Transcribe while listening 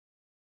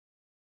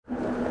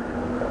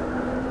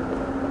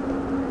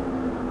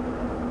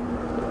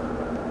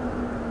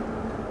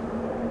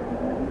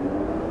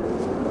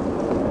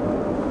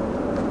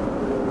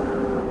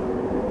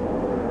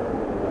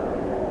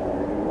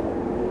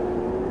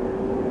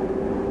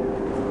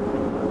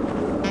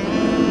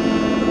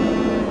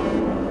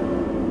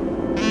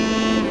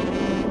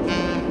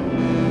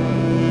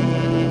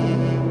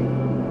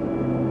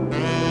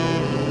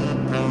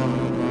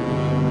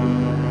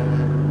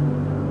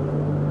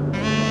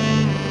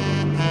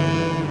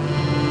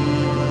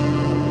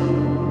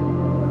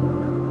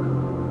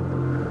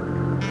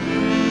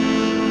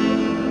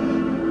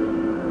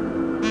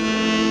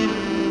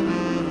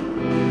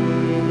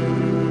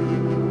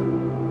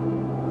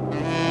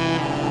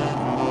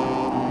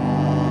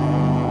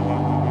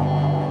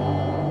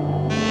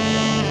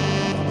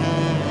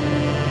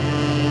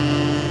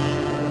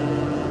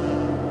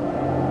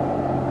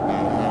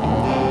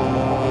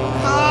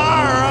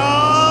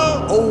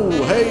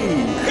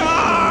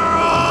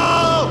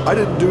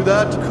do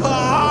that?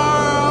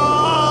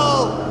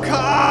 Carl!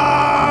 Carl!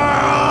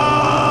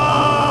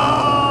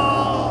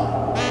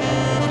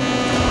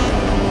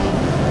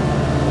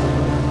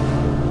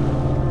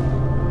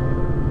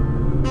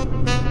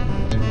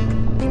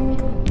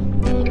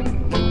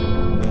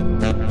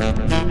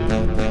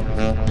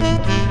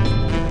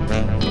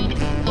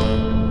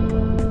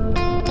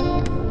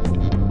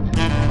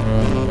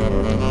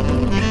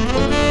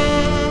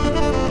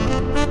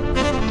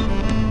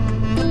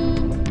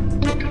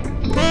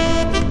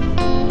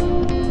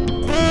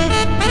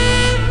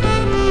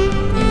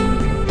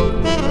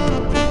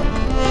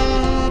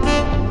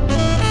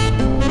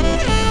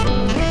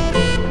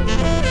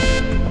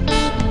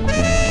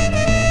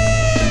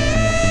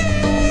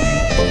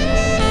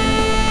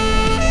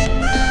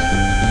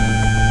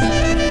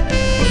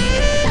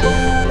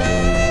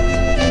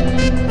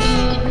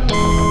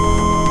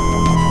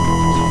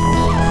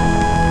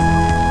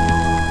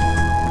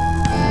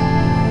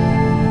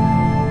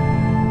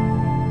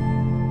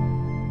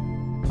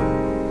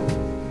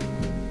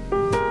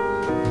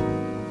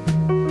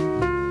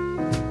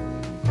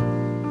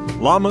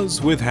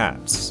 Llamas with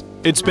Hats.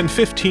 It's been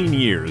 15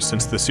 years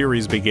since the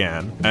series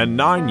began, and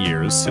 9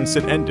 years since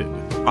it ended.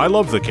 I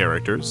love the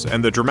characters,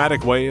 and the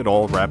dramatic way it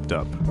all wrapped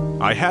up.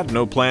 I had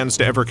no plans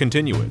to ever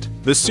continue it.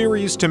 The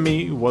series, to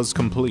me, was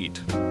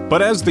complete.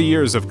 But as the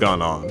years have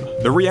gone on,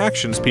 the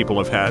reactions people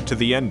have had to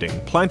the ending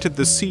planted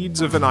the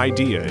seeds of an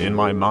idea in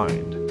my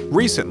mind.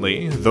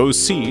 Recently, those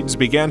seeds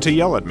began to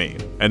yell at me,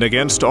 and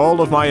against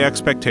all of my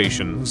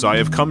expectations, I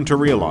have come to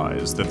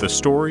realize that the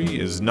story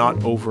is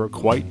not over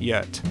quite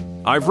yet.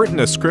 I've written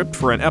a script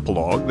for an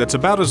epilogue that's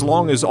about as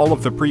long as all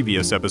of the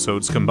previous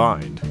episodes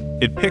combined.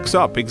 It picks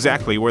up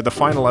exactly where the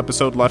final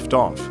episode left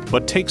off,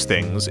 but takes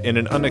things in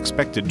an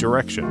unexpected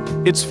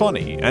direction. It's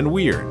funny and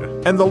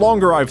weird, and the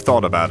longer I've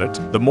thought about it,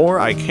 the more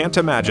I can't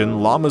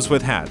imagine Llamas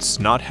with Hats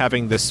not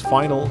having this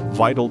final,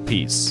 vital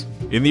piece.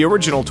 In the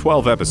original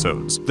 12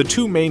 episodes, the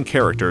two main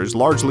characters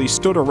largely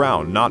stood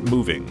around not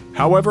moving.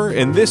 However,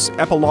 in this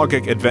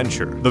epilogic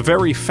adventure, the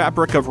very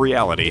fabric of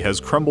reality has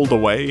crumbled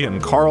away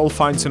and Carl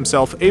finds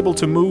himself able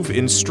to move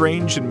in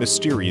strange and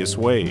mysterious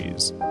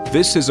ways.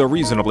 This is a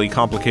reasonably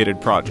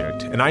complicated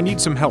project, and I need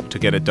some help to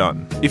get it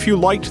done. If you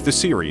liked the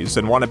series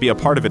and want to be a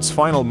part of its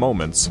final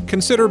moments,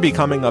 consider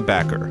becoming a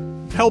backer.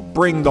 Help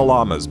bring the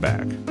llamas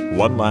back,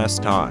 one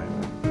last time.